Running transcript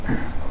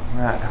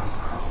Right.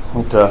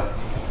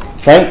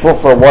 Thankful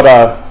for what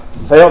I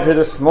felt here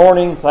this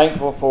morning.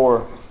 Thankful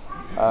for,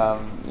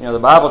 the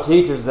Bible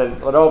teaches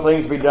that let all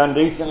things be done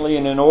decently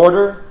and in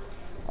order.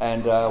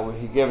 And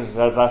he gives,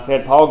 as I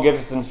said, Paul gives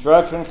us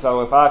instructions.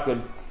 So if I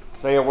could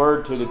say a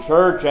word to the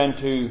church and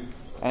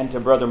to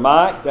Brother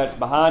Mike, that's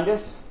behind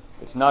us.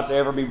 It's not to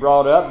ever be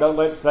brought up. Don't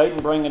let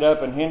Satan bring it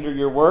up and hinder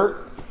your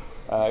work.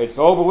 It's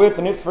over with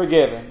and it's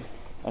forgiven.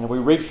 And we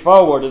reach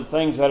forward to the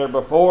things that are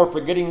before,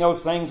 forgetting those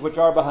things which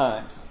are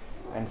behind.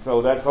 And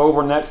so that's over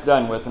and that's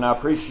done with. And I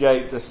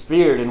appreciate the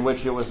spirit in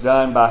which it was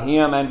done by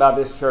him and by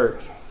this church.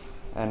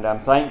 And I'm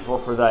thankful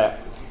for that.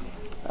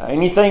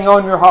 Anything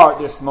on your heart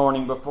this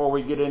morning before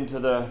we get into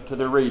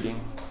the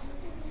reading?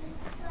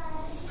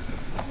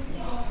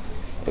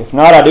 If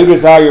not, I do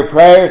desire your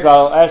prayers.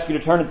 I'll ask you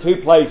to turn to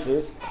two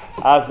places.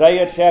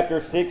 Isaiah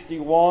chapter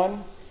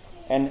 61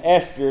 and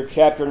Esther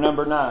chapter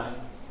number 9.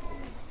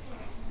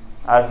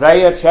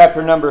 Isaiah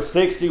chapter number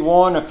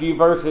 61, a few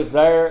verses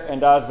there,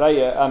 and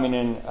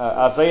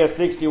Isaiah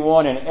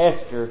 61 and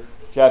Esther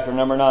chapter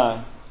number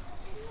 9.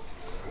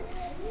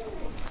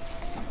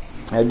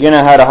 Again, I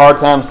had a hard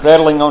time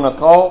settling on a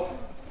thought.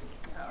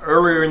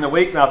 Earlier in the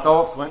week, my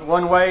thoughts went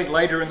one way.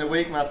 Later in the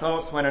week, my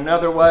thoughts went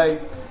another way.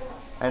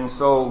 And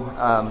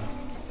so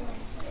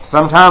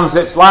sometimes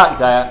it's like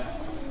that.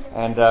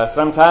 And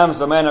sometimes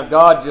the man of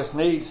God just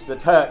needs the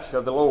touch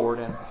of the Lord.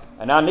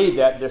 And I need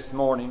that this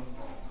morning.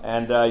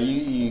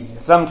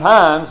 And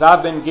sometimes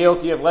I've been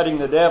guilty of letting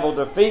the devil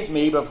defeat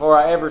me before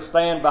I ever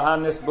stand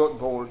behind this book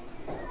board.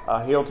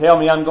 He'll tell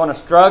me I'm going to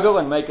struggle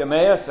and make a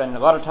mess, and a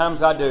lot of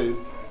times I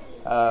do.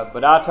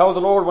 But I told the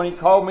Lord when He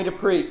called me to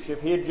preach,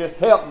 if He'd just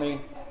help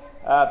me,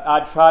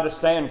 I'd try to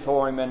stand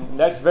for Him. And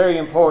that's very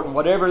important.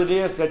 Whatever it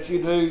is that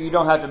you do, you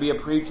don't have to be a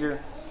preacher.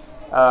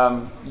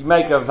 You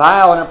make a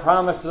vow and a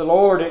promise to the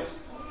Lord.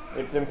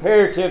 It's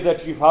imperative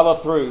that you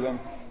follow through.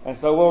 And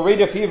so we'll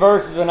read a few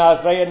verses in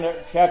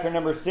Isaiah chapter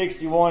number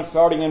 61,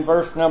 starting in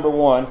verse number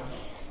 1.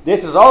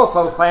 This is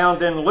also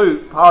found in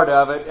Luke, part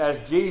of it,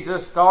 as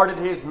Jesus started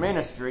His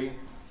ministry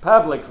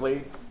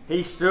publicly.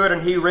 He stood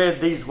and He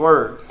read these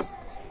words.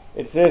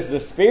 It says,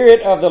 "The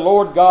Spirit of the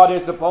Lord God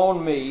is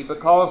upon me,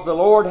 because the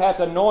Lord hath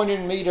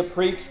anointed me to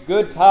preach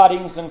good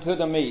tidings unto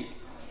the meek.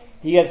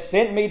 He hath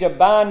sent me to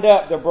bind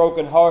up the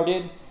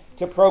brokenhearted,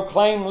 to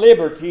proclaim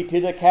liberty to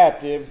the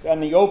captives,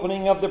 and the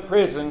opening of the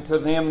prison to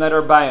them that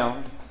are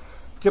bound,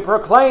 to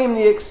proclaim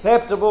the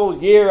acceptable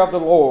year of the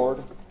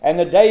Lord, and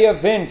the day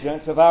of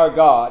vengeance of our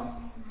God,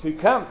 to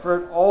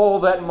comfort all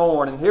that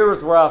mourn." And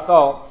here's where I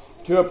thought,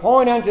 "To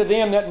appoint unto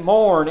them that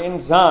mourn in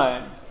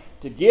Zion,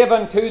 to give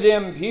unto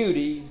them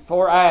beauty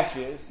for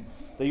ashes,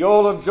 the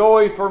oil of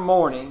joy for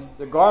mourning,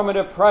 the garment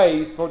of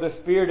praise for the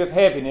spirit of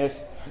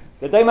heaviness,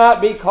 that they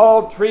might be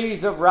called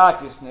trees of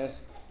righteousness,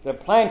 the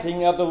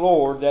planting of the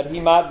Lord, that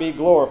He might be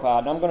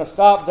glorified." And I'm going to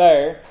stop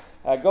there.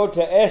 Go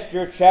to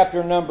Esther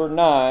chapter number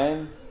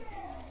 9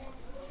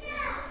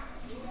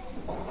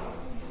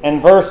 and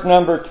verse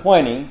number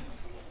 20.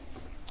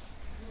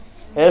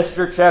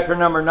 Esther chapter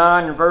number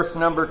 9 and verse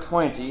number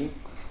 20.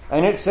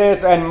 And it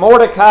says, "And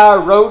Mordecai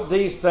wrote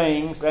these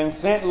things, and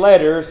sent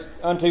letters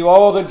unto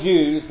all the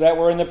Jews that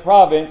were in the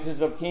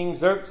provinces of King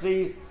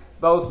Xerxes,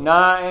 both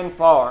nigh and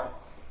far,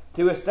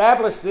 to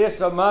establish this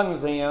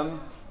among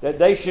them, that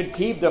they should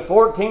keep the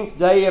 14th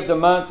day of the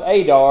month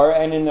Adar,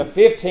 and in the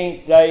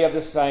 15th day of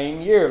the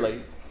same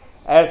yearly,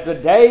 as the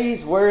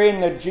days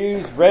wherein the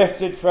Jews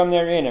rested from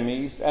their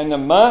enemies, and the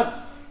month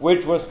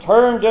which was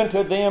turned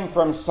unto them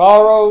from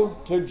sorrow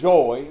to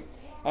joy,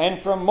 and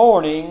from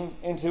mourning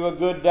into a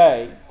good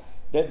day,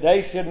 that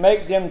they should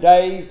make them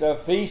days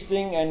of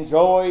feasting and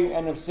joy,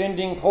 and of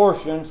sending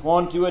portions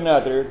one to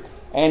another,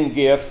 and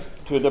gifts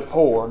to the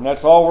poor." And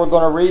that's all we're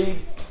going to read.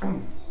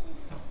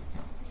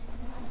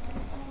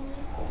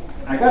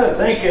 I got to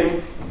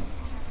thinking,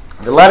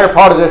 the latter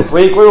part of this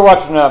week, we were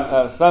watching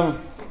some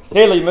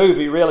silly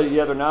movie really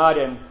the other night,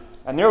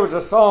 and there was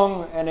a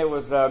song, and it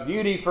was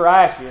 "Beauty for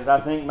Ashes," I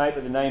think maybe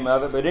the name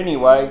of it. But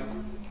anyway,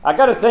 I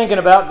got to thinking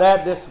about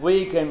that this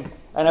week, and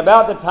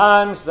about the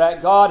times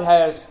that God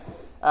has,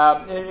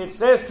 it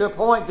says to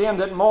appoint them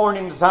that mourn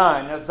in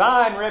Zion. Now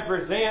Zion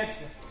represents,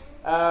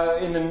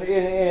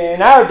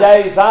 in our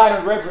day,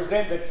 Zion would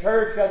represent the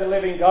church of the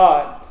living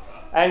God.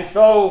 And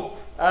so,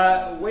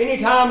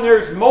 anytime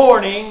there's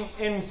mourning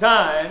in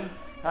Zion,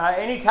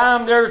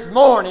 anytime there's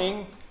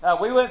mourning,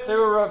 we went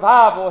through a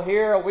revival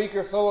here a week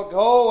or so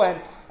ago,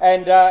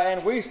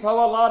 and we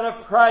saw a lot of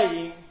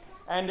praying,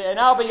 and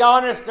I'll be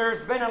honest,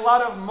 there's been a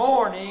lot of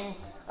mourning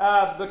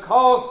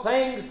because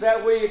things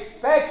that we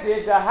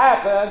expected to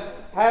happen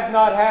have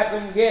not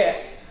happened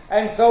yet.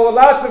 And so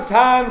lots of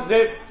times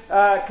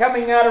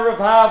coming out of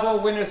revival,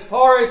 when as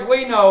far as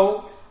we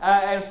know,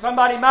 and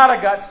somebody might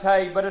have got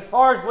saved, but as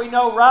far as we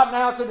know right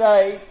now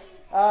today,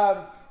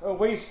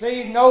 we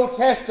see no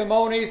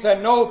testimonies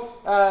and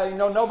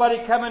nobody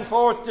coming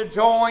forth to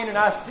join. And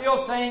I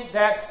still think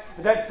that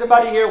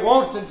somebody here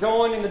wants to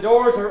join, and the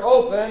doors are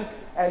open.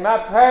 And my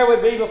prayer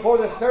would be before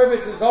the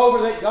service is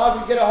over that God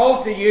would get a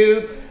hold of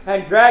you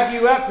and drag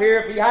you up here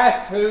if He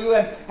has to,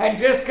 and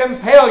just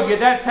compel you.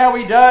 That's how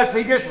He does.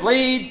 He just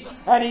leads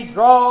and He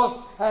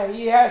draws.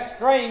 He has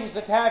strings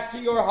attached to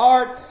your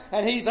heart,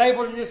 and He's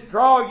able to just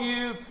draw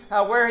you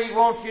where He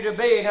wants you to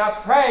be. And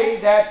I pray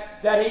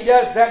that He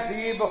does that to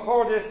you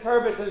before this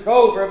service is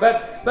over.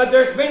 But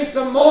there's been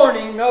some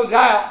mourning, no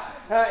doubt,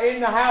 in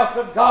the house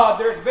of God.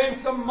 There's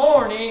been some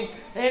mourning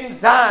in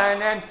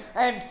Zion,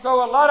 and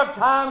so a lot of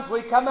times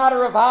we come out of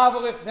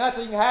revival if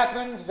nothing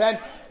happens,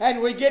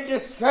 and we get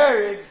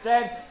discouraged,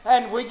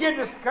 and we get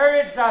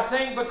discouraged, I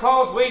think,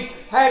 because we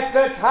had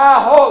such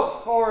high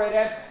hopes for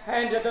it,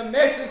 and the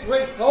message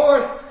went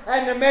forth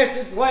and the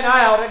message went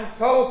out, and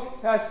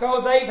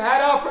so they've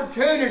had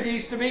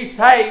opportunities to be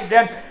saved,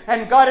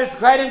 and God has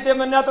granted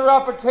them another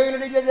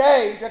opportunity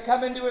today to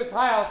come into His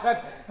house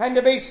and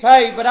to be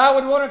saved. But I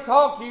would want to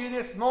talk to you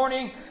this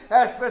morning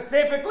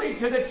specifically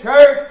to the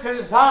church,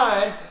 to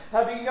Zion.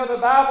 You know,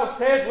 the Bible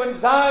says when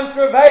Zion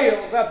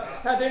travails,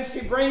 then she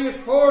brings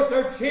forth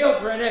her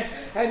children.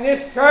 And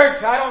this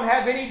church, I don't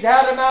have any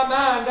doubt in my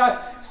mind,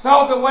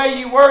 saw the way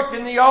you worked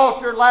in the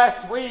altar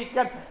last week.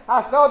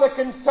 I saw the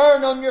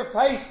concern on your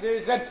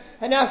faces,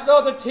 and I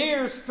saw the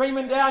tears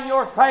streaming down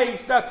your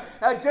face,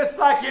 just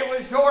like it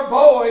was your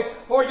boy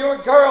or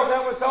your girl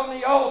that was on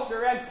the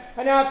altar.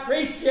 And I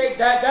appreciate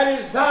that. That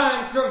is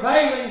Zion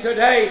travailing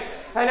today.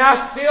 And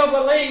I still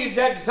believe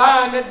that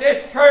Zion, that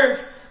this church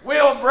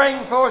will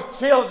bring forth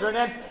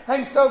children.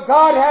 And so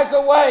God has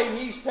a way.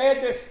 He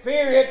said the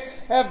Spirit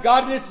of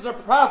God, this is a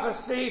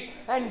prophecy,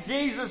 and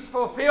Jesus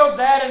fulfilled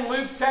that in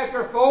Luke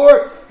chapter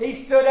 4.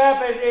 He stood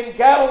up in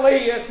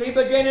Galilee as He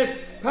began His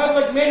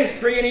public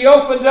ministry, and He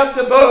opened up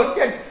the book,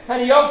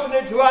 and He opened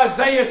it to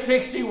Isaiah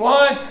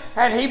 61,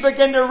 and He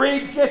began to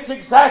read just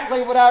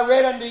exactly what I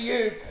read unto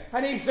you.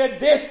 And He said,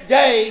 this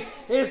day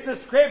is the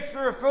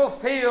Scripture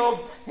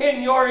fulfilled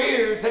in your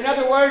ears. In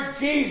other words,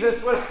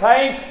 Jesus was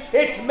saying,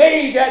 it's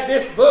me that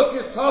this book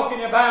is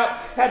talking about,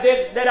 that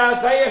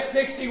Isaiah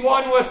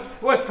 61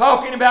 was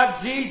talking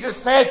about. Jesus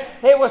said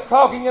it was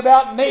talking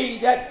about me,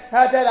 that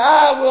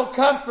I will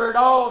comfort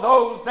all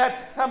those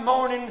that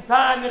mourn in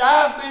Zion, that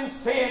I've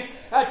been sent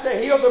to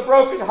heal the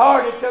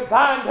brokenhearted, to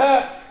bind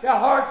up the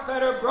hearts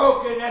that are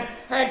broken,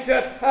 and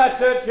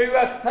to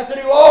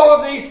do all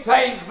of these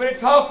things. But it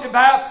talked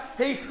about,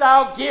 He said,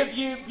 I'll give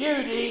you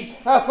beauty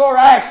for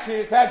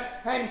ashes.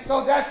 And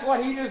so that's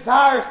what He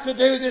desires to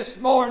do this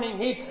morning.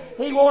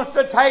 He wants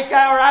to take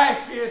our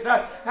ashes.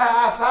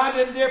 I find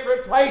in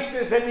different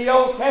places in the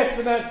Old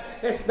Testament,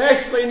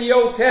 especially in the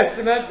Old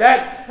Testament,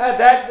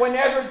 that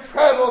whenever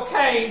trouble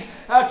came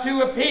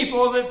to a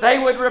people, that they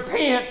would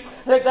repent,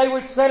 that they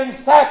would sit in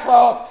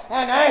sackcloth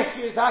and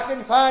ashes. I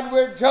can find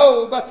where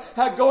Job,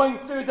 going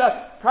through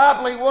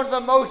probably one of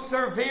the most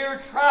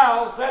severe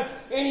trials that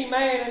any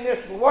man in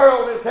this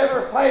world has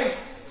ever faced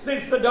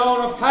since the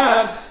dawn of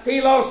time.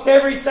 He lost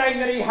everything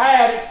that he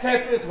had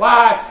except his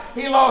wife.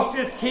 He lost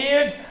his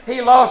kids.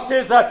 He lost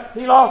his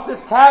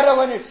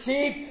cattle and his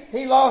sheep.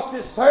 He lost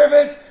his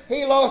servants.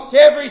 He lost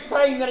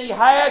everything that he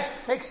had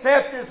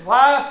except his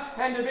wife.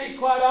 And to be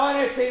quite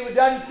honest, he would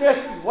done just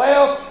as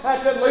well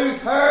to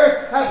lose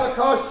her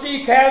because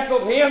she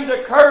counseled him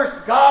to curse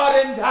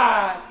God and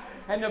die.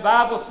 And the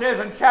Bible says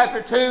in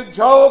chapter 2,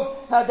 Job,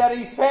 that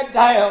he sat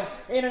down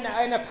in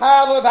a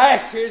pile of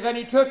ashes, and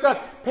he took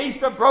a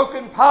piece of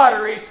broken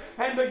pottery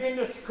and began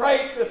to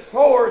scrape the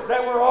sores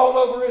that were all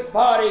over his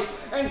body.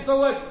 And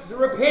so us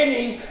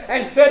repenting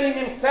and sitting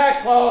in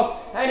sackcloth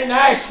and in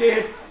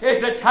ashes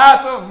is the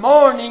type of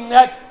mourning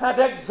that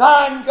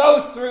Zion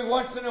goes through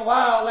once in a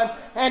while.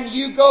 And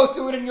you go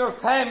through it in your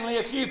family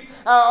if you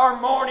are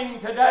mourning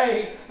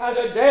today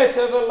the death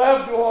of a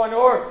loved one,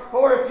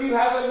 or if you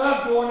have a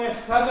loved one, as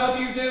some of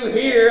you do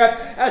here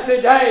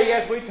today,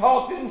 as we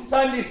talked in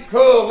Sunday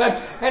school.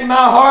 And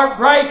my heart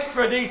breaks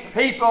for these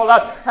people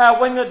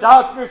when the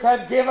doctors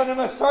have given them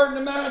a certain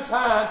amount of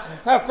time.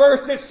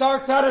 First it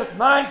starts out as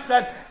months,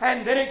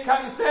 and then it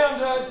comes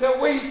down to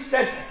weeks,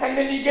 and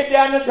then you get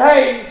down to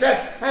days.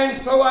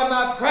 And so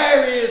my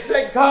prayer is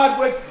that God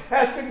would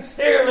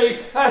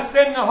sincerely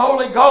send the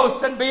Holy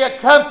Ghost and be a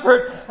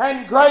comfort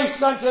and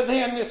grace unto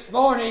them this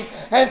morning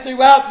and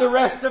throughout the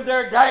rest of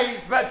their days.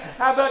 But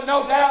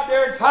no doubt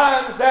there are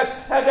times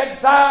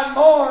that Zion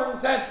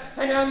mourns,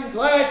 and I'm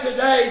glad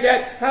today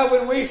that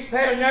when we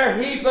stand in their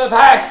heap of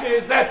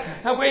ashes, that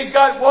we've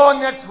got one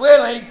that's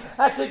willing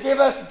to give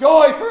us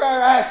joy for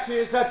our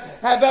ashes.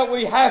 But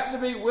we have to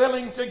be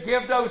willing to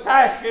give those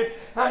ashes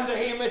unto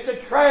Him. It's a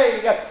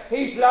trade.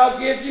 He said, I'll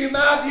give you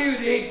my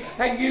beauty,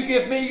 and you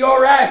give me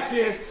your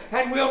ashes,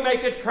 and we'll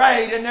make a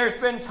trade. And there's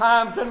been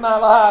times in my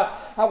life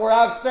where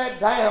I've sat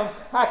down.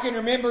 I can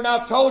remember, and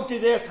I've told you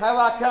this, how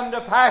I come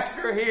to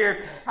pastor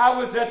here. I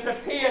was at the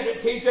pit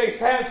at T.J.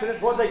 Sampson,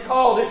 is what they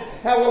called it,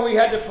 where we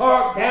had to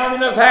park down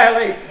in a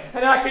valley.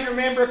 And I can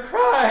remember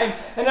crying,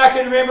 and I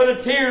can remember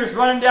the tears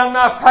running down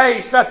my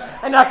face,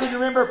 and I can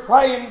remember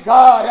praying,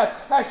 God,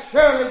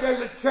 surely there's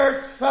a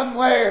church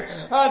somewhere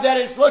that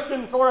is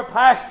looking for a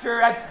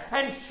pastor,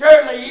 and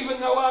surely, even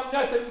though I'm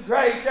nothing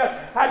great,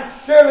 and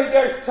surely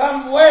there's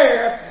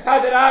somewhere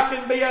that I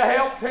can be a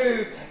help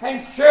to,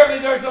 and surely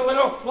there's a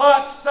little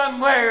flock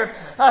somewhere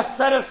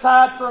set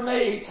aside for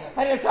me.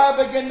 And as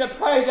I began to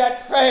pray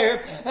that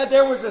prayer,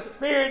 there was a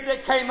spirit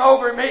that came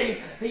over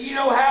me. You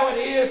know how it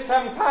is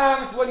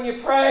sometimes when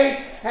you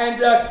pray and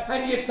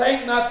you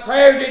think, my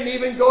prayer didn't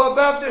even go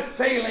above the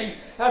ceiling.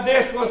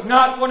 This was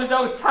not one of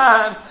those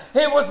times.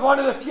 It was one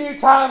of the few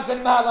times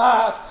in my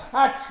life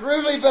I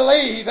truly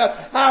believe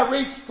I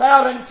reached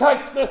out and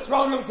touched the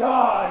throne of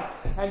God.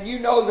 And you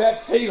know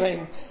that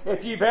feeling.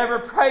 If you've ever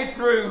prayed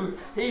through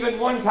even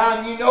one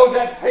time, you know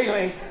that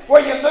feeling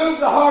where you move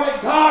the heart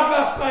of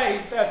God by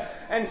faith.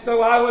 And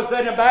so I was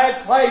in a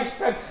bad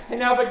place,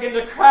 and I began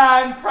to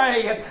cry and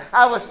pray.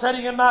 I was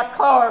sitting in my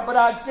car, but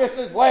I just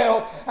as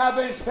well, I've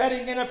been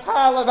sitting in a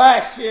pile of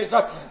ashes,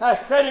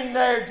 sitting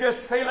there just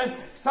feeling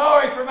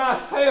sorry for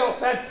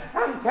myself. And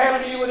I'm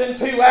telling you, within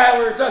 2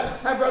 hours,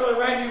 Brother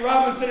Randy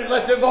Robinson had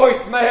left a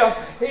voicemail.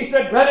 He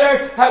said,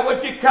 brother,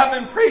 would you come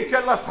and preach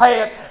at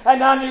Lafayette?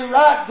 And I knew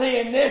right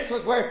then this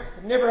was where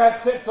I never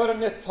had set foot in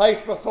this place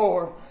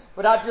before.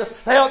 But I just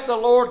felt the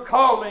Lord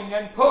calling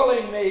and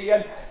pulling me,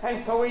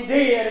 and so He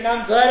did, and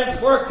I'm glad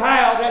it's worked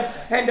out,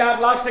 and I'd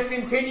like to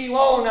continue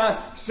on.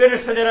 I should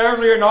have said it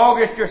earlier in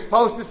August. You're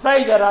supposed to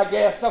say that, I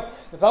guess. So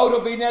the vote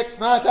will be next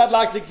month. I'd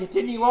like to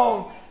continue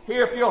on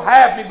here if you'll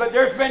have me. But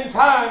there's been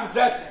times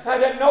that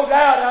no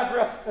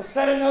doubt I've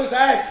sat in those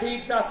ash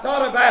heaps. I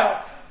thought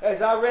about,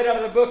 as I read out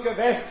of the book of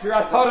Esther,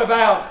 I thought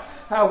about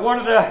one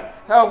of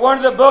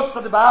the books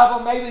of the Bible,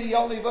 maybe the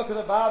only book of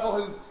the Bible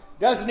who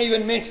doesn't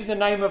even mention the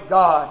name of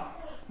God.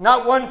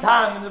 Not one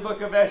time in the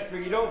book of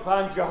Esther. You don't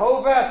find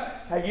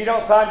Jehovah, and you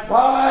don't find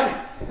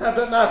God,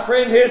 but my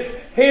friend,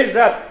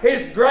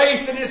 His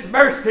grace and His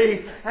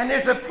mercy and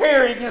His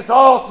appearing is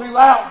all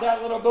throughout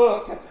that little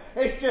book.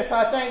 It's just,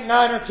 I think,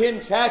 9 or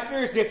 10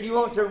 chapters if you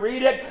want to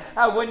read it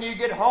when you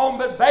get home.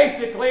 But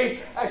basically,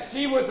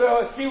 she was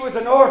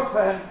an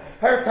orphan.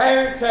 Her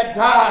parents had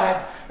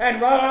died,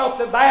 and right off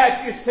the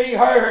bat you see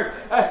her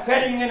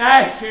sitting in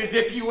ashes,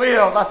 if you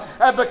will,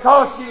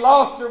 because she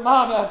lost her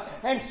mama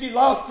and she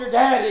lost her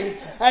daddy.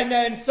 And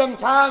then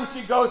sometimes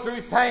you go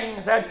through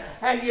things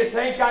and you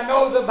think, I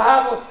know the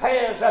Bible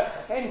says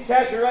in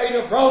chapter 8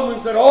 of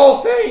Romans that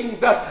all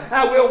things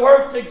will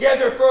work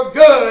together for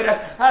good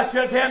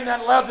to them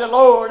that love the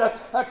Lord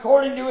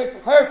according to His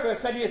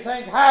purpose. And you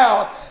think,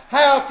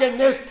 how can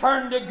this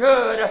turn to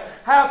good?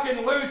 How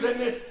can losing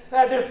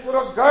this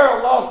little girl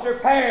lost her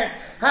parents,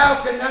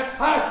 how can that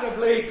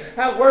possibly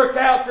work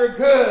out for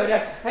good?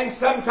 And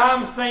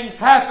sometimes things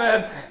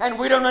happen, and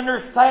we don't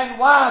understand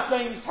why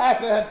things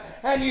happen,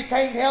 and you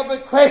can't help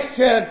but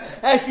question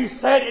as you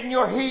sit in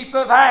your heap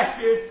of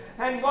ashes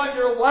and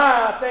wonder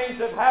why things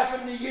have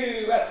happened to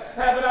you.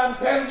 But I'm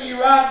telling you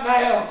right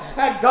now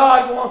that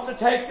God wants to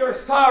take your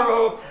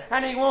sorrow,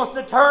 and He wants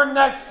to turn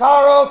that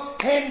sorrow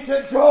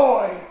into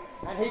joy.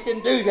 And He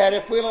can do that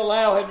if we'll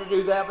allow Him to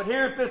do that. But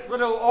here's this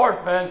little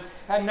orphan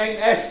named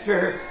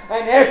Esther.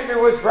 And Esther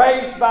was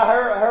raised by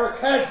her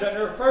cousin,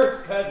 her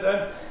first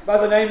cousin, by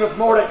the name of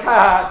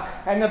Mordecai.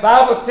 And the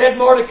Bible said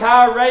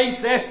Mordecai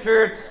raised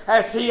Esther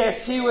as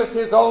she was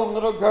his own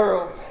little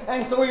girl.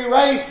 And so he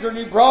raised her and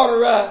he brought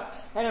her up.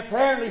 And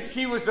apparently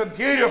she was a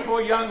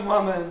beautiful young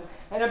woman.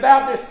 And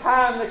about this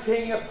time, the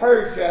king of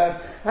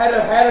Persia had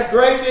a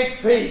great big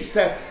feast.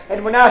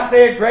 And when I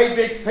say a great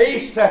big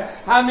feast,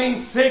 I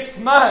mean 6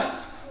 months,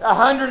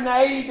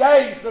 180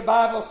 days, the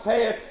Bible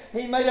says.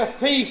 He made a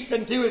feast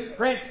unto his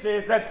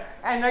princes,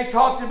 and they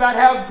talked about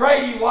how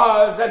great he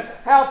was and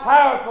how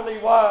powerful he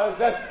was.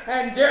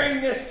 And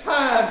during this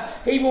time,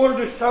 he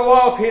wanted to show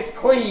off his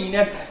queen.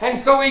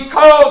 And so he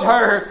called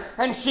her,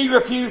 and she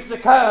refused to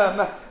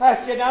come. I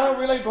don't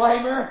really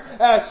blame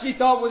her. She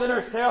thought within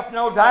herself,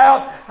 no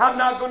doubt, I'm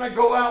not going to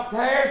go out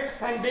there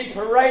and be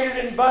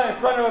paraded in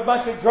front of a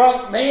bunch of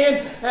drunk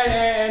men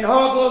and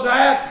hoggled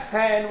at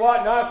and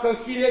whatnot.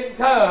 So she didn't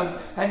come.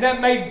 And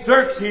that made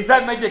Xerxes,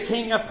 that made the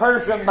king of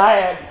Persia mad.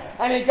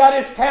 And he got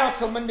his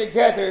councilmen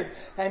together,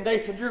 and they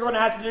said, you're going to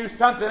have to do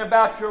something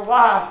about your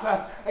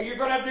wife. You're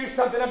going to have to do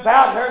something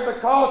about her,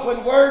 because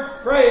when word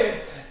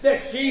spreads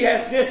that she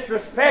has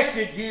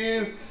disrespected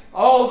you,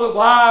 all the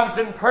wives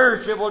in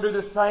Persia will do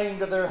the same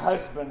to their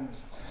husbands.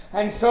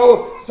 And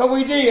so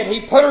he did. He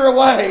put her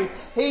away.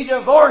 He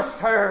divorced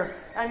her.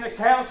 And the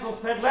council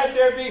said, let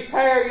there be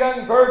fair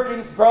young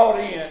virgins brought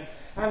in.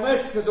 And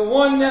listen, the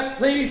one that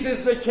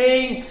pleases the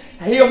king,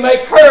 he'll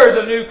make her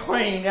the new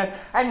queen.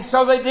 And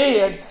so they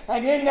did.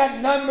 And in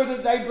that number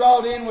that they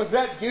brought in was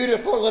that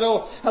beautiful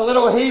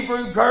little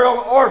Hebrew girl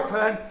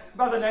orphan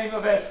by the name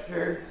of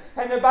Esther.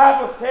 And the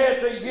Bible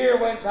says a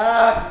year went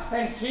by,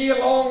 and she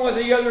along with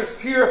the others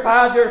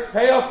purified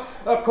herself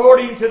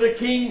according to the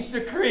king's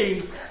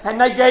decree. And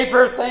they gave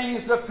her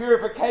things of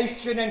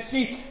purification, and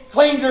she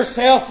cleaned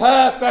herself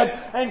up,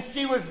 and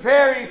she was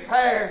very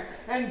fair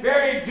and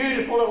very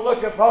beautiful to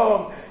look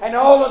upon. And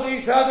all of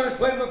these others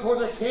went before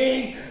the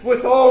king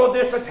with all of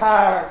this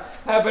attire.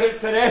 But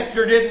it said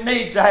Esther didn't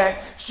need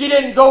that. She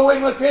didn't go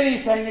in with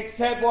anything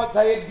except what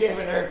they had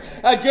given her.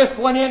 Just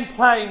went in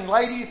plain.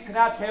 Ladies, can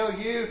I tell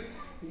you,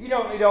 you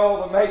don't need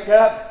all the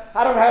makeup.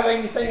 I don't have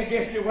anything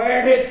against you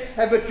wearing it,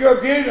 but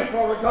you're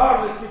beautiful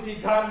regardless if you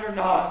got it or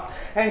not.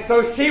 And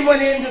so she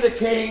went into the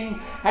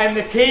king, and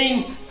the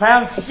king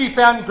she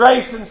found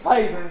grace and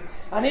favor.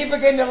 And he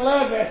began to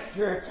love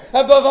Esther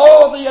above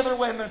all the other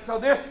women. So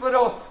this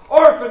little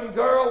orphan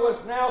girl was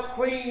now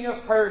queen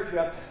of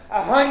Persia.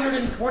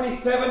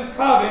 127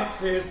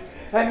 provinces.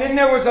 And then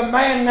there was a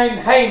man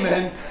named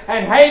Haman,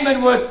 and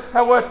Haman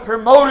was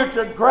promoted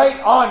to great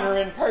honor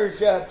in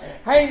Persia.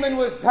 Haman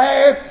was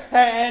there,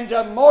 and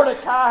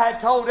Mordecai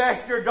had told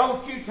Esther,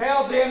 don't you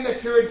tell them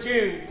that you're a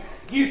Jew.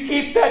 You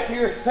keep that to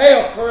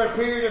yourself for a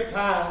period of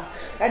time.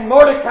 And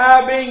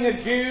Mordecai, being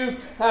a Jew,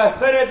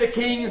 sat at the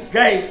king's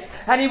gate,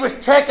 and he was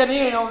checking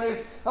in on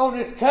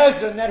his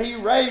cousin that he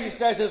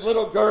raised as his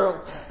little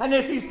girl. And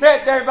as he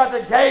sat there by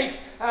the gate,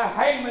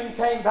 Haman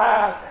came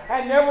by,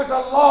 and there was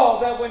a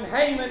law that when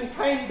Haman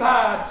came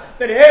by,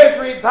 that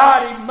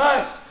everybody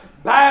must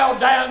bow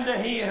down to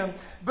him.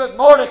 But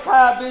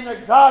Mordecai, being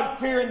a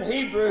God-fearing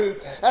Hebrew,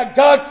 a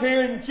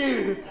God-fearing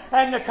Jew,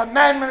 and the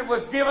commandment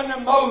was given to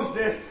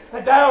Moses,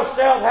 that thou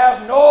shalt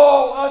have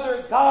no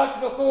other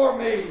gods before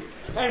me,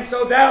 and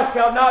so thou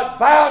shalt not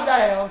bow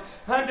down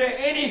unto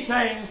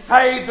anything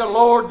save the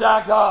Lord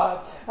thy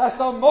God.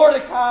 So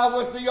Mordecai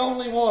was the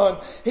only one.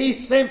 He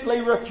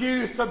simply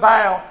refused to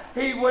bow.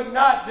 He would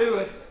not do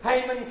it.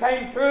 Haman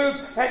came through,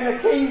 and the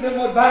kingdom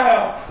would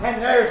bow,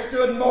 and there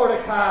stood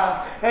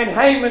Mordecai. And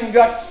Haman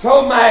got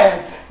so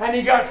mad, and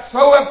he got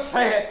so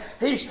upset,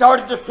 he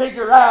started to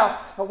figure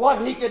out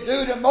what he could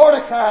do to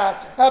Mordecai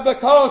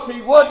because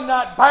he would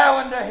not bow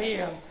unto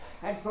him.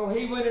 And so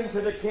he went into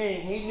the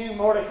king. He knew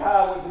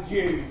Mordecai was a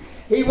Jew.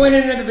 He went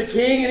into the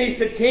king and he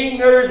said, King,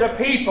 there is a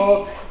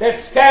people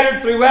that's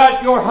scattered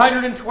throughout your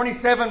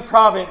 127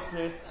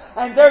 provinces.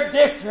 And they're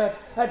different.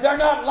 They're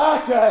not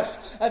like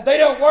us. They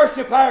don't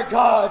worship our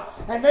gods.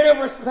 And they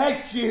don't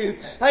respect you.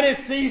 And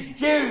it's these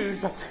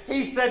Jews.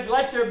 He said,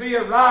 let there be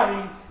a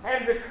writing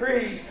and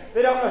decree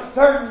that on a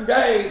certain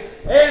day,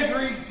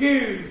 every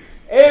Jew,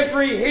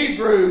 every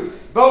Hebrew,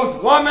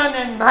 both woman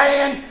and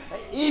man,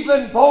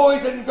 even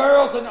boys and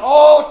girls and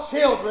all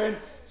children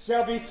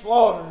shall be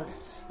slaughtered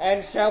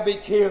and shall be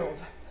killed.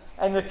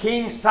 And the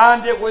king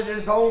signed it with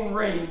his own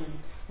ring,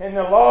 and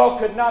the law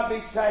could not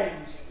be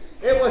changed.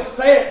 It was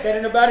said that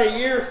in about a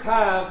year's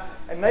time,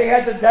 and they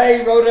had the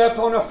day wrote up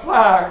on a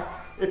flyer,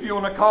 if you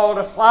want to call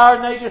it a flyer,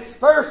 and they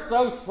dispersed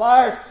those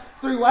flyers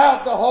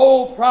throughout the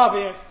whole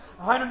province.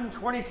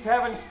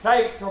 127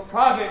 states or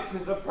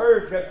provinces of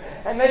Persia,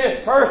 and they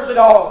dispersed it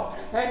all.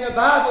 And the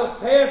Bible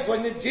says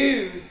when the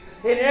Jews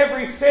in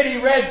every city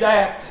read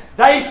that,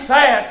 they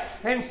sat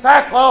in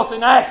sackcloth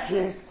and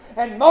ashes.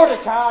 And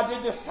Mordecai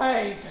did the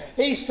same.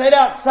 He sat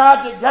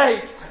outside the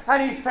gate,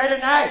 and he sat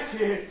in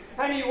ashes,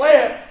 and he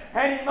wept,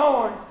 and he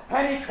mourned,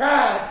 and he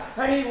cried,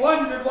 and he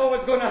wondered what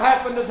was going to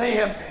happen to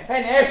them.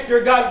 And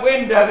Esther got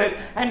wind of it,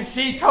 and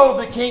she told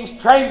the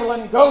king's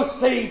chamberlain, go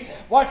see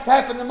what's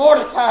happened to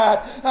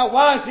Mordecai.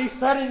 Why is he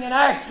sitting in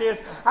ashes?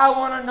 I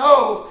want to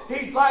know.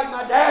 He's like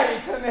my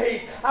daddy to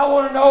me. I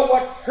want to know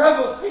what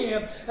troubles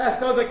him.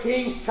 So the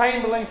king's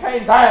chamberlain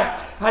came back,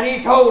 and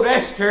he told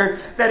Esther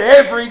that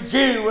every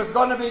Jew was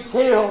going to be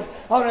killed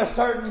on a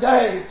certain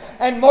day.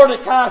 And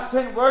Mordecai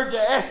sent word to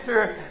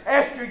Esther,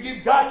 Esther,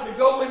 you've got to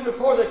go in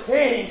before the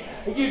king.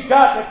 You've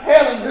got to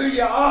tell him who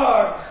you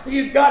are.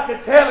 You've got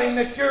to tell him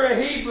that you're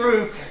a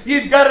Hebrew.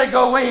 You've got to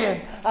go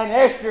in. And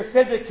Esther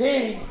said the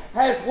king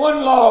has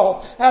one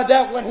law,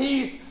 that when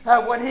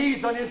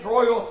he's on his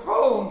royal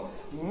throne,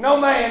 no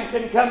man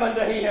can come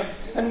unto him,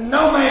 and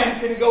no man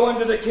can go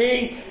unto the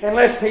king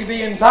unless he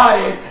be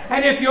invited.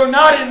 And if you're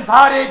not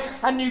invited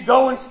and you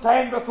go and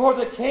stand before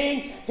the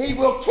king, he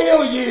will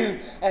kill you.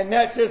 And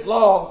that's his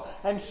law.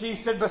 And she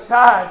said,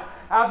 besides,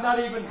 I've not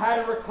even had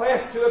a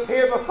request to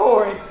appear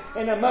before him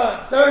in a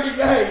month, 30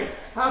 days.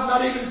 I've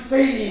not even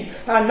seen him.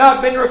 I've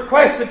not been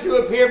requested to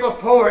appear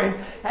before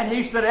him. And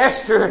he said,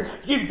 Esther,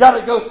 you've got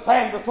to go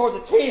stand before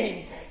the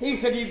king. He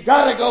said, you've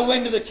got to go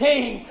into the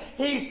king.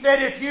 He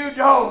said, if you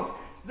don't,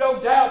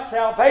 no doubt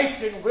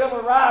salvation will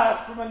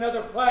arise from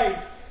another place.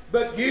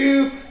 But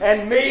you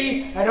and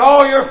me and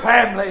all your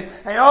family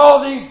and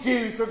all these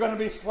Jews are going to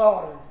be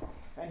slaughtered.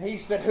 And he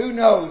said, who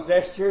knows,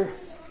 Esther,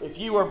 if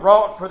you were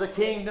brought for the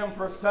kingdom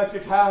for such a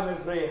time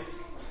as this.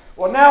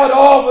 Well, now it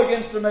all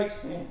begins to make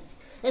sense.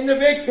 In the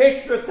big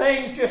picture of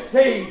things, you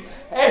see,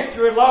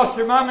 Esther had lost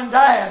her mom and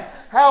dad.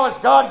 How is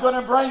God going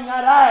to bring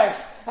that ash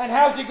And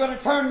how's he going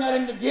to turn that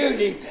into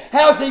beauty?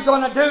 How's he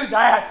going to do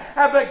that?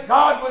 But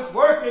God was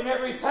working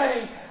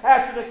everything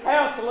after the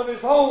counsel of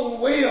his own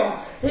will.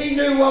 He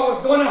knew what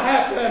was going to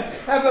happen.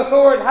 And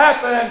before it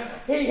happened,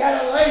 he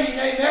had a lady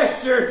named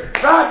Esther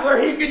right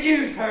where he could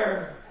use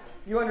her.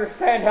 You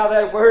understand how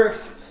that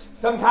works?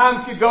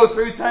 Sometimes you go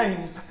through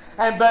things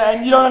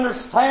and you don't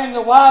understand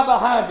the why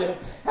behind it.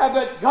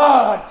 But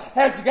God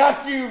has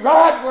got you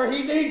right where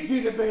He needs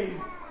you to be.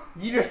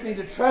 You just need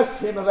to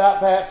trust Him about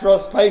that for a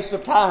space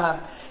of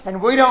time.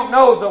 And we don't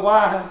know the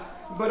why,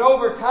 but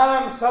over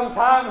time,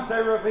 sometimes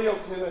they're revealed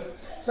to us.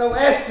 So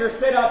Esther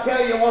said, I'll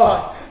tell you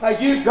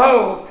what, you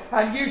go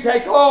and you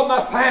take all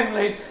my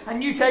family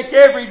and you take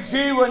every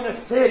Jew in the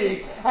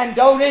city and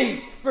don't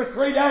eat for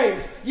 3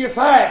 days. You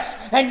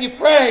fast and you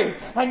pray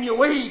and you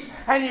weep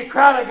and you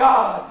cry to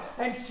God.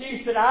 And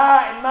she said,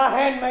 I and my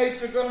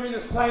handmaids are going to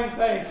do the same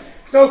thing.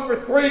 So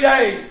for 3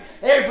 days,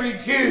 every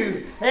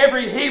Jew,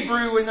 every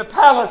Hebrew in the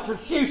palace of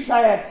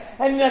Shushan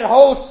and that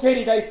whole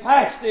city, they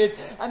fasted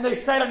and they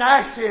sat in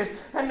ashes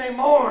and they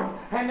mourned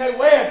and they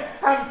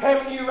wept. I'm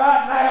telling you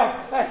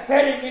right now,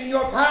 sitting in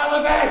your pile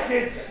of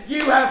ashes, you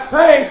have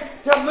faith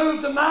to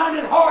move the mind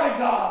and heart of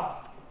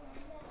God.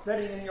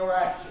 Sitting in your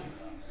ashes.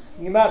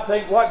 You might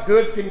think, what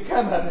good can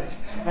come of it?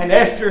 And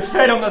Esther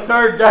said on the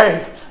 3rd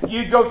day,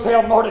 you go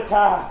tell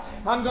Mordecai,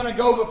 I'm going to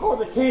go before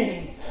the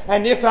king.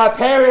 And if I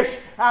perish,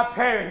 I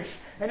perish.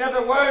 In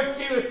other words,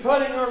 she was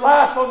putting her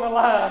life on the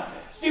line.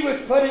 She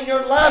was putting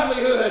her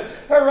livelihood,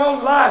 her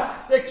own life.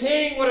 The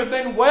king would have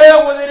been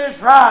well within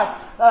his right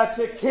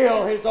to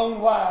kill his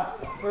own wife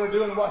for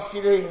doing what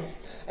she did.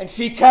 And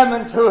she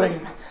coming to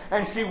him,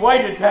 and she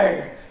waited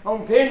there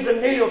on pins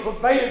and needles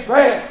with bated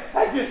breath,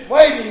 and just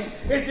waiting.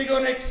 Is he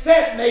going to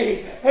accept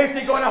me? Is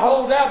he going to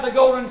hold out the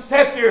golden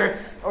scepter?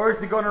 Or is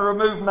he going to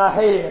remove my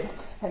head?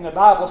 And the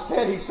Bible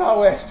said he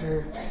saw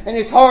Esther, and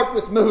his heart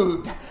was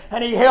moved,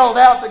 and he held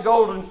out the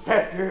golden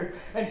scepter,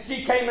 and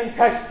she came and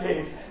touched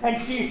it,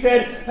 and she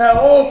said,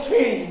 O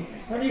king.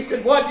 And he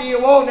said, what do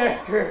you want,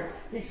 Esther?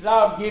 He said,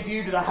 I'll give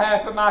you to the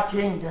half of my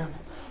kingdom.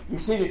 You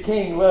see, the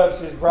king loves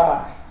his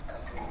bride.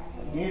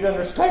 You need to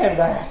understand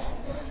that.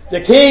 The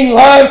king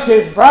loves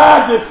his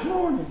bride this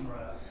morning.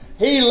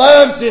 He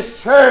loves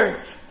his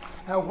church,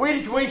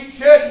 which we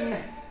shouldn't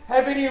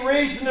have any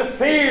reason to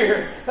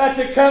fear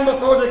to come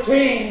before the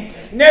king.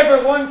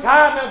 Never one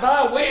time have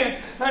I went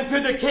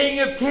unto the King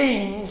of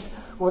Kings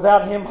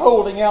without him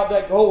holding out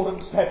that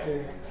golden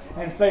scepter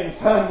and saying,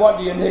 son, what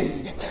do you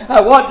need?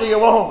 What do you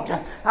want?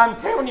 I'm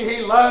telling you,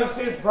 he loves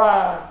his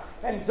bride.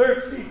 And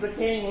Xerxes the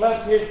king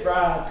loves his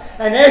bride.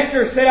 And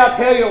Esther said, I'll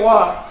tell you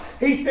what.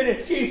 She said,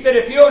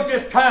 if you'll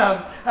just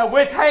come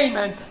with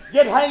Haman,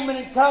 get Haman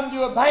and come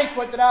to a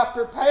banquet that I've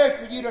prepared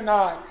for you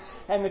tonight.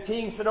 And the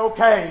king said,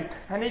 okay.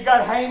 And he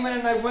got Haman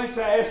and they went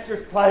to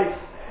Esther's place.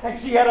 And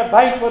she had a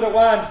banquet of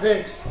wine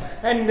fixed.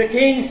 And the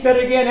king said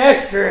again,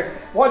 Esther,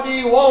 what do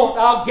you want?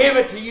 I'll give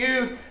it to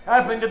you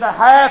up into the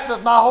half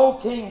of my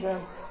whole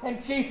kingdom.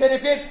 And she said,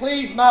 if it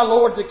please my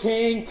lord the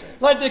king,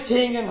 let the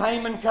king and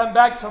Haman come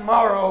back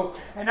tomorrow.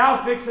 And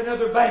I'll fix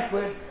another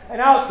banquet.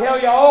 And I'll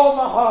tell you all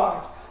my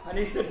heart. And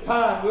he said,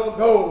 fine, we'll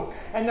go.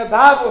 And the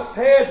Bible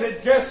says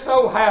it just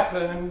so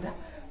happened.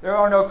 There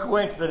are no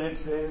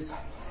coincidences.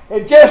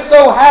 It just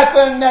so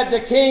happened that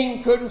the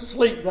king couldn't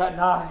sleep that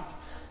night.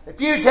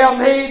 If you tell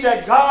me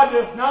that God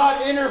does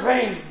not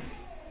intervene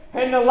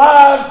in the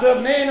lives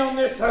of men on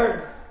this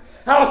earth,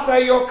 I'll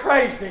say you're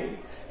crazy.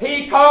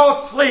 He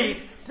called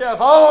sleep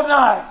of all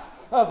nights,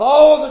 of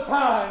all the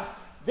times.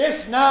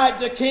 This night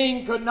the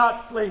king could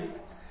not sleep.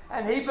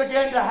 And he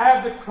began to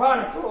have the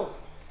Chronicles.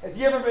 Have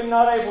you ever been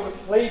not able to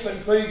sleep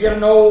and so you get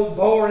an old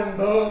boring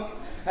book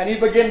and you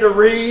begin to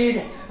read,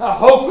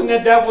 hoping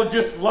that will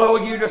just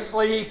lull you to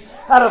sleep?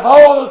 Out of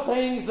all the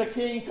things the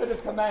king could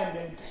have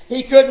commanded,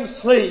 he couldn't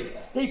sleep.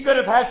 He could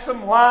have had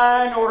some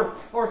wine or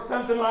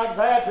something like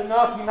that to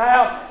knock him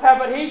out.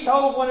 But he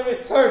told one of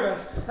his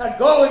servants,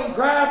 go and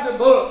grab the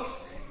books.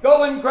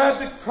 Go and grab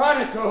the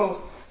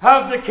Chronicles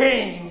of the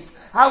Kings.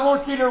 I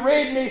want you to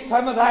read me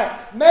some of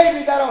that.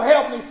 Maybe that'll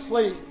help me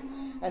sleep.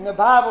 And the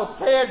Bible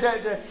said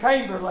that the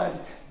chamberlain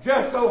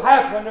just so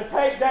happened to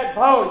take that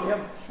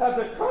volume of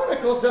the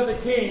Chronicles of the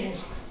Kings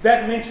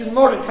that mentioned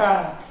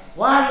Mordecai.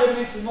 Why did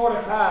they mention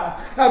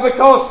Mordecai?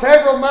 Because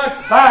several months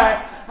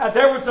back,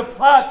 there was a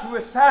plot to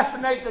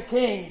assassinate the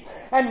king.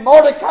 And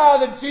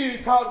Mordecai the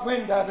Jew caught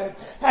wind of it.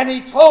 And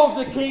he told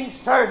the king's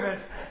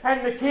servants.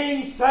 And the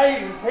king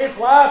saved his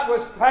life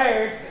was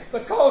spared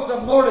because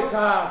of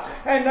Mordecai.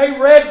 And they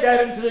read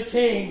that unto the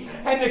king.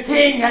 And the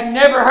king had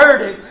never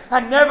heard it.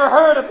 Had never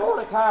heard of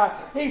Mordecai.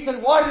 He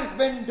said, what has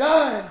been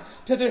done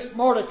to this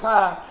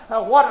Mordecai?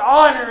 What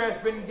honor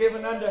has been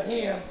given unto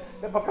him?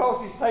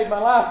 Because he saved my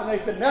life. And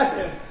they said,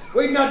 nothing.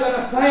 We've not done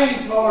a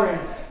thing for him.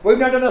 We've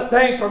not done a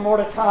thing for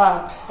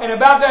Mordecai. And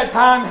about that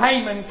time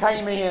Haman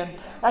came in.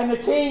 And the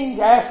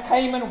king asked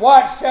Haman,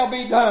 what shall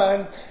be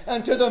done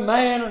unto the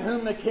man in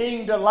whom the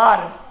king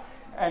delighteth?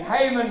 And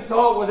Haman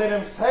thought within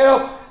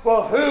himself,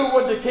 well, who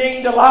would the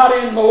king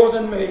delight in more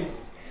than me?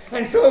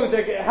 And so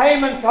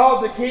Haman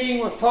thought the king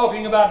was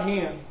talking about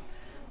him.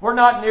 We're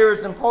not near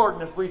as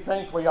important as we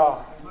think we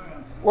are.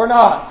 We're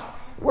not.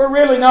 We're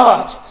really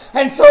not.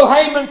 And so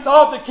Haman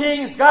thought the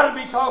king's got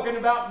to be talking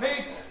about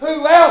me.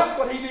 Who else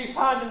would he be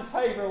finding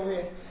favor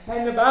with?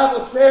 And the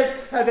Bible says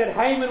that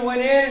Haman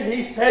went in and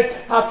he said,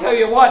 I'll tell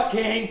you what,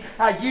 king,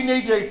 you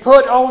need to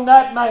put on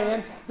that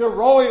man the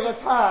royal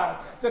attire,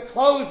 the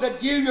clothes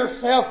that you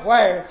yourself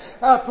wear.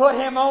 Put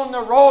him on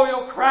the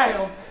royal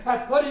crown.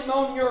 Put him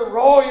on your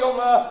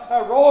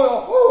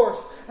royal horse.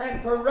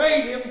 And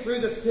parade him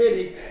through the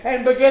city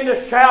and begin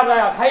to shout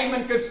out.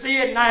 Haman could see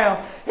it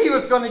now. He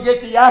was going to get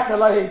the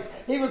accolades.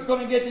 He was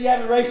going to get the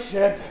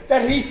adoration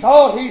that he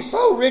thought he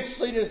so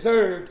richly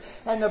deserved.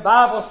 And the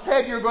Bible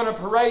said you're going to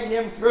parade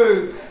him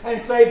through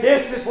and say,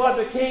 this is what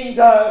the king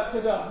does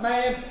to the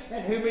man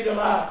in whom he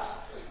delights.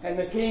 And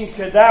the king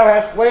said, thou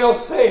hast well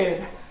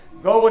said.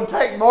 Go and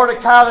take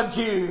Mordecai the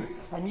Jew,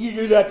 and you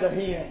do that to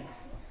him.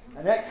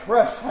 And that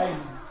crushed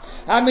Haman.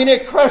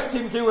 It crushed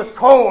him to his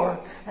core.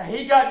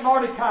 He got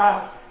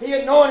Mordecai. He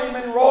anointed him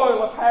in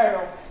royal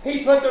apparel.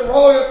 He put the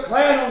royal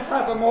crown on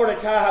top of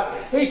Mordecai.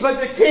 He put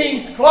the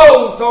king's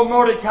clothes on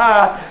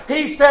Mordecai.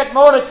 He set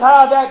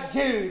Mordecai, that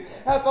Jew,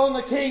 up on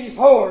the king's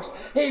horse.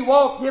 He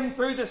walked him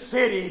through the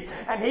city.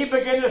 And he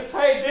began to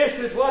say, this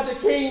is what the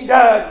king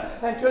does.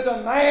 And to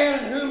the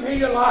man whom he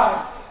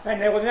delights.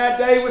 And when that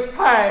day was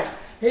past,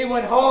 he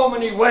went home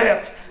and he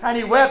wept. And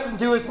he wept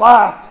unto his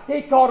wife.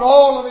 He called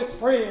all of his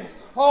friends,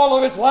 all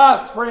of his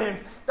wife's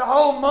friends, the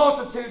whole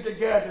multitude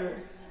together.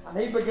 And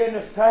he began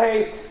to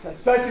say,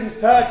 such and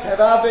such have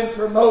I been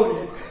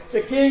promoted.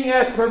 The king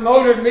has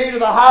promoted me to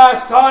the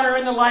highest honor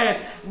in the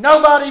land.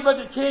 Nobody but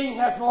the king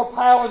has more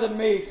power than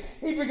me.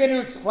 He began to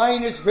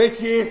explain his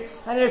riches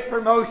and his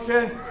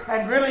promotions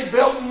and really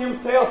building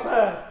himself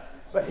up.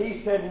 But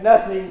he said,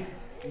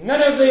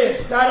 none of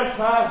this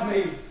satisfies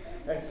me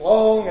as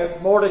long as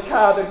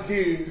Mordecai the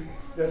Jew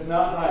does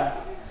not die.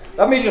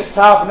 Let me just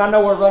stop, and I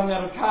know we're running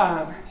out of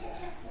time.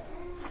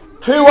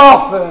 Too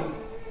often,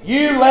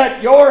 you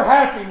let your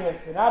happiness,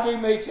 and I do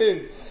me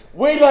too,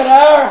 we let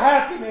our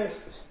happiness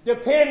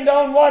depend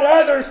on what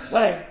others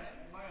think.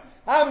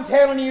 I'm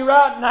telling you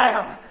right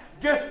now,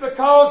 just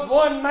because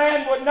one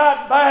man would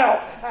not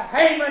bow,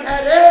 Haman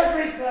had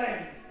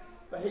everything,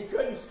 but he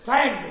couldn't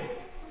stand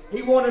it.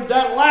 He wanted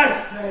that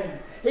last thing.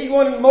 He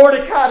wanted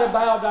Mordecai to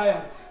bow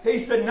down. He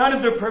said, none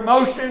of the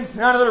promotions,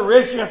 none of the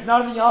riches,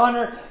 none of the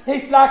honor. He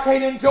said, I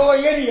can't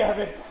enjoy any of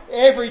it.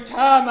 Every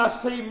time I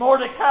see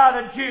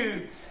Mordecai the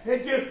Jew,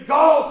 it just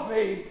galls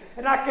me,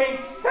 and I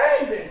can't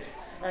stand it.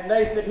 And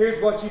they said,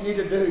 here's what you need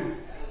to do.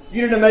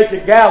 You need to make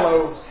a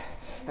gallows,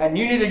 and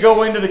you need to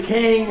go into the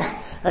king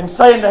and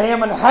say unto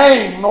him, and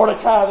hang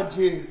Mordecai the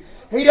Jew.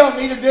 He don't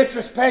need to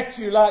disrespect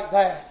you like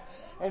that.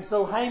 And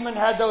so Haman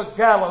had those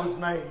gallows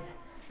made.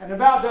 And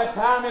about that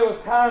time, it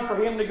was time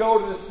for him to go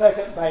to the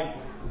second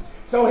banquet.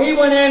 So he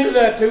went into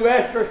to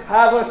Esther's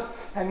palace,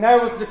 and there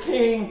was the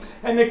king.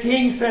 And the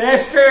king said,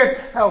 Esther,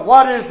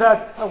 what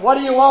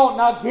do you want?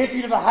 And I'll give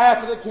you the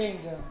half of the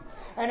kingdom.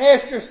 And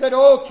Esther said,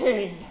 O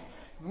king,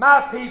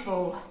 my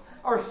people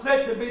are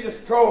set to be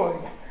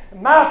destroyed.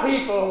 My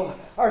people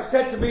are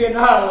set to be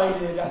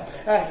annihilated.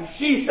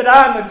 She said,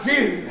 I'm a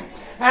Jew.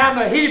 I'm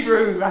a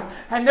Hebrew,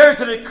 and there's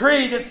a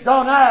decree that's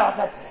gone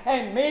out,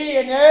 and me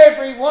and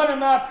every one of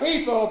my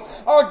people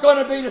are going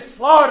to be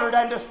slaughtered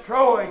and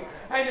destroyed.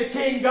 And the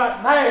king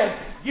got mad.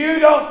 You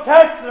don't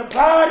touch the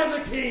bride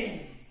of the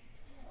king.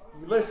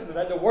 You listen to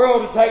that. The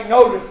world will take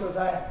notice of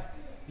that.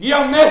 You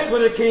don't mess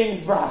with the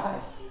king's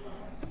bride.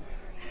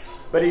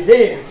 But he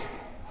did.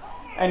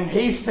 And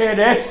he said,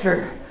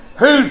 Esther,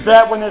 who's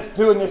that one that's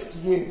doing this to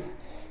you?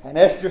 And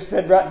Esther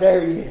said, right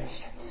there he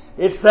is.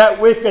 It's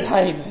that wicked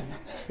Haman.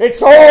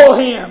 It's all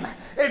him.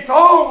 It's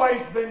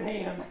always been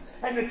him.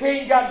 And the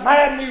king got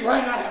mad and he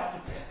ran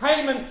out.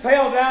 Haman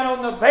fell down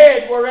on the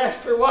bed where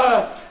Esther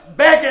was,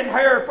 begging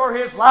her for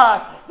his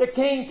life. The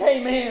king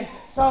came in,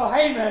 saw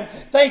Haman,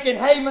 thinking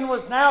Haman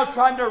was now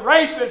trying to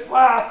rape his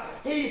wife.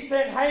 He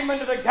sent Haman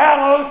to the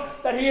gallows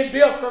that he had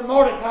built for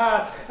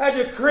Mordecai. A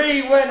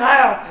decree went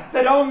out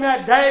that on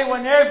that day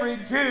when every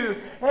Jew,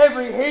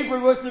 every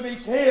Hebrew was to be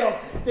killed,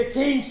 the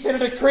king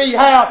sent a decree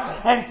out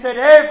and said,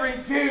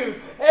 every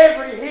Jew,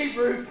 every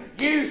Hebrew,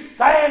 you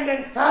stand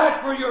and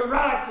fight for your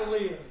right to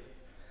live.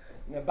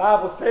 And the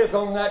Bible says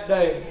on that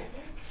day,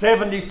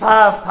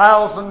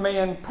 75,000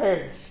 men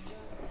perished,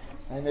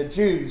 and the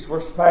Jews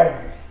were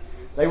spared.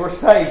 They were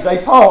saved. They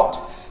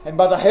fought, and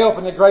by the help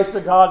and the grace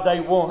of God, they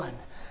won.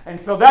 And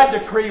so that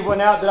decree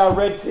went out that I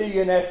read to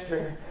you in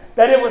Esther,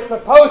 that it was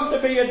supposed to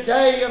be a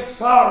day of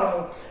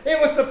sorrow. It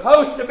was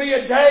supposed to be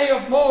a day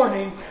of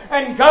mourning.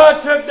 And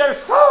God took their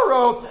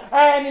sorrow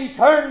and He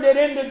turned it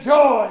into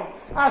joy.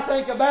 I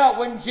think about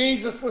when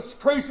Jesus was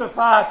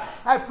crucified.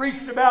 I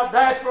preached about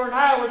that for an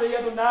hour the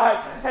other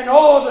night. And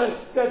all the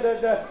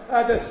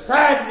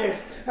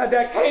sadness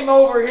that came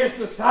over His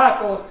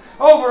disciples,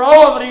 over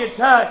all that He had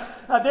touched.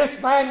 This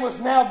man was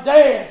now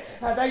dead.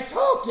 They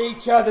talked to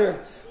each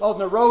other on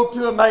the road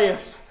to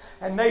Emmaus.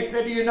 And they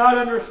said, do you not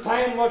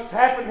understand what's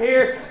happened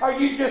here? Are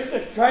you just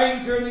a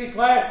stranger in these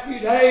last few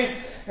days?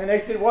 And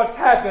they said, what's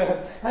happened?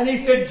 And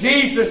he said,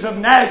 Jesus of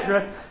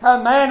Nazareth,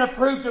 a man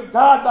approved of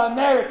God by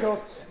miracles.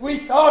 We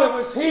thought it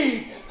was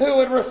he who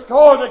would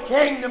restore the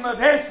kingdom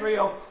of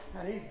Israel.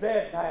 And he's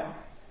dead now.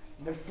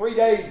 And there's 3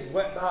 days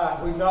went by.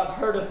 We've not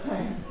heard a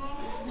thing.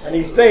 And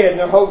he's dead and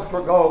their hopes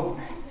were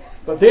gone.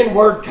 But then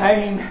word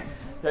came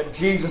that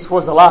Jesus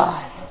was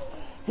alive.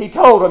 He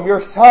told them,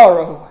 your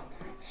sorrow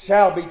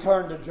shall be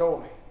turned to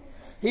joy.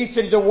 He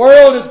said, the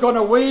world is going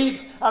to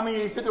weep.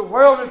 He said, the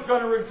world is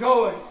going to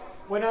rejoice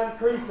when I'm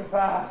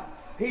crucified.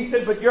 He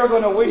said, but you're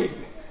going to weep,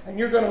 and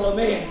you're going to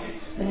lament,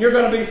 and you're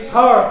going to be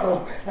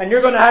sorrowful, and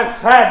you're going to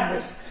have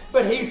sadness.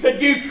 But he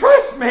said, you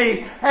trust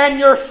me, and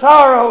your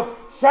sorrow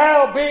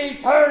shall be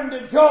turned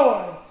to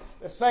joy.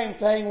 The same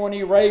thing when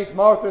he raised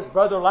Martha's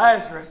brother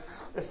Lazarus.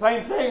 The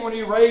same thing when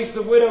he raised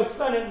the widow's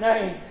son at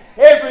Nain.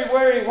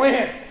 Everywhere he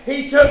went,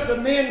 he took the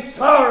men's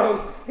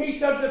sorrows, he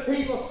took the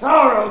people's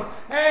sorrows,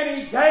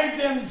 and he gave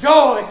them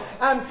joy.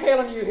 I'm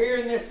telling you here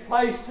in this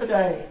place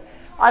today,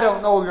 I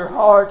don't know your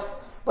heart,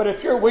 but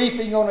if you're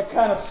weeping on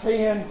account of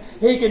sin,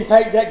 he can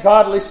take that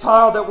godly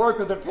sorrow that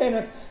worketh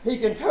repentance. He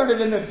can turn it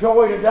into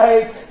joy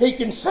today. He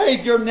can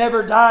save your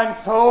never dying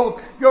soul,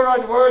 your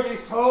unworthy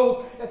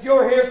soul. If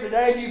you're here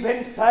today and you've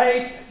been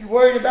saved, you're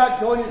worried about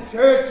joining the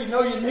church, you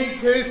know you need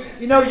to,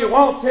 you know you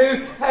want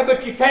to,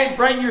 but you can't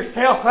bring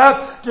yourself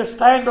up to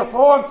stand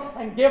before him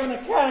and give an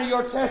account of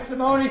your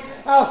testimony.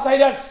 I'll say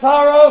that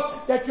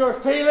sorrow that you're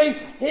feeling,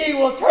 he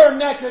will turn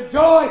that to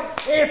joy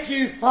if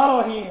you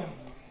follow him.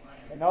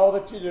 And all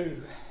that you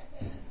do.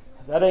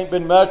 That ain't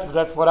been much, but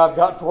that's what I've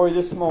got for you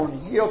this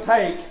morning. He'll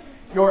take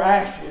your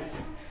ashes.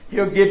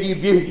 He'll give you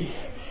beauty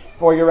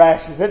for your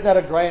ashes. Isn't that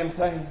a grand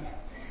thing?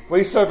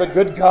 We serve a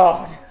good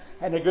God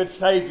and a good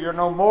Savior.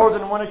 On more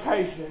than one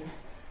occasion,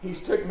 He's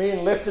took me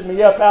and lifted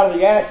me up out of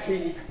the ash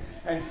heap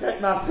and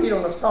set my feet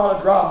on a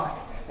solid rock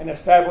and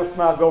established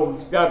my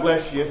goals. God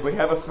bless you as we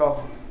have a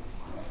song.